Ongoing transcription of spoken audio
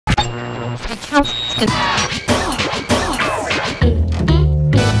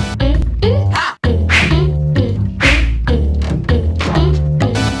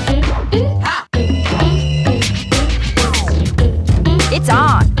It's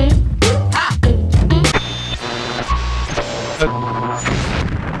on.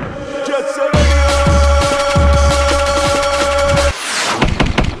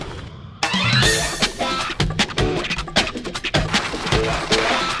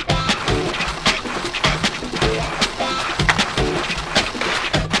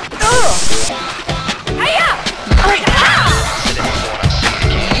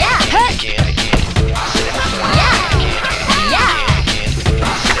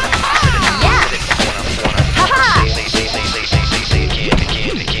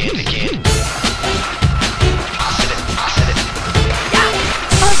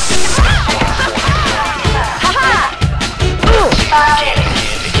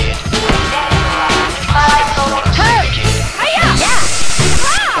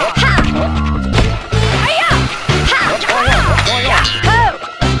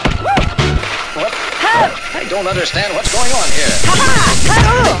 I don't understand what's going on here.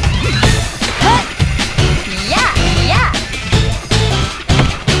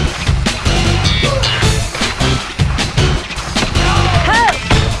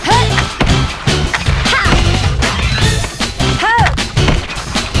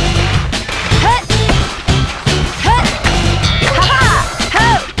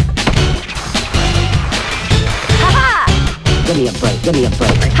 Give me a break, give me a break.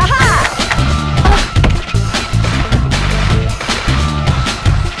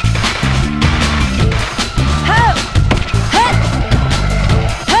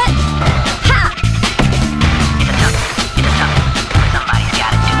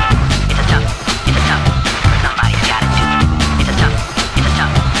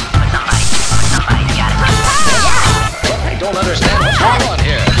 I don't understand what's going on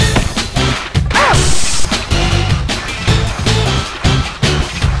here.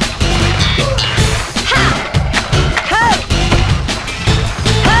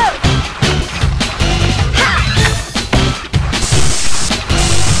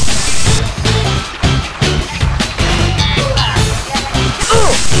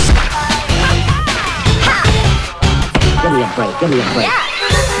 Give me a break, give me a break.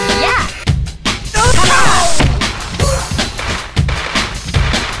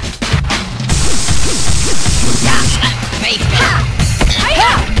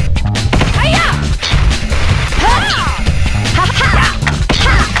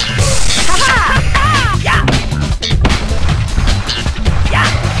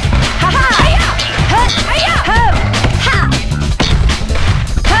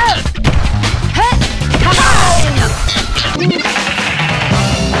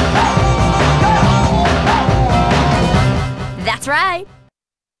 That's right.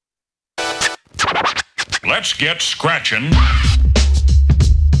 Let's get scratching.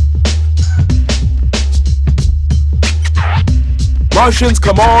 Martians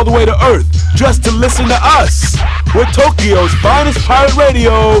come all the way to Earth just to listen to us. We're Tokyo's finest pirate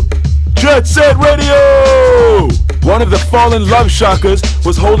radio, Jet Set Radio! One of the fallen love shockers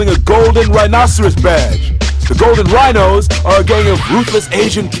was holding a golden rhinoceros badge. The Golden Rhinos are a gang of ruthless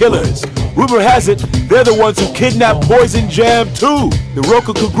Asian killers. Rumor has it, they're the ones who kidnapped Poison Jam too. The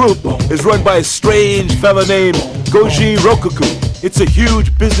Rokoku Group is run by a strange fella named Goji Rokoku. It's a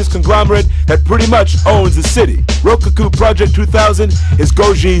huge business conglomerate that pretty much owns the city. Rokoku Project 2000 is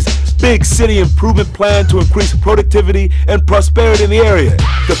Goji's big city improvement plan to increase productivity and prosperity in the area.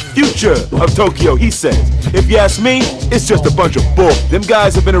 The future of Tokyo, he says. If you ask me, it's just a bunch of bull. Them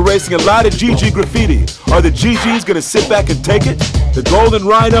guys have been erasing a lot of GG graffiti. Are the GGs gonna sit back and take it? The Golden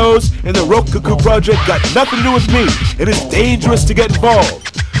Rhinos and the Rokoku Project got nothing to do with me, and it's dangerous to get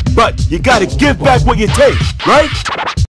involved. But you gotta give back what you take, right?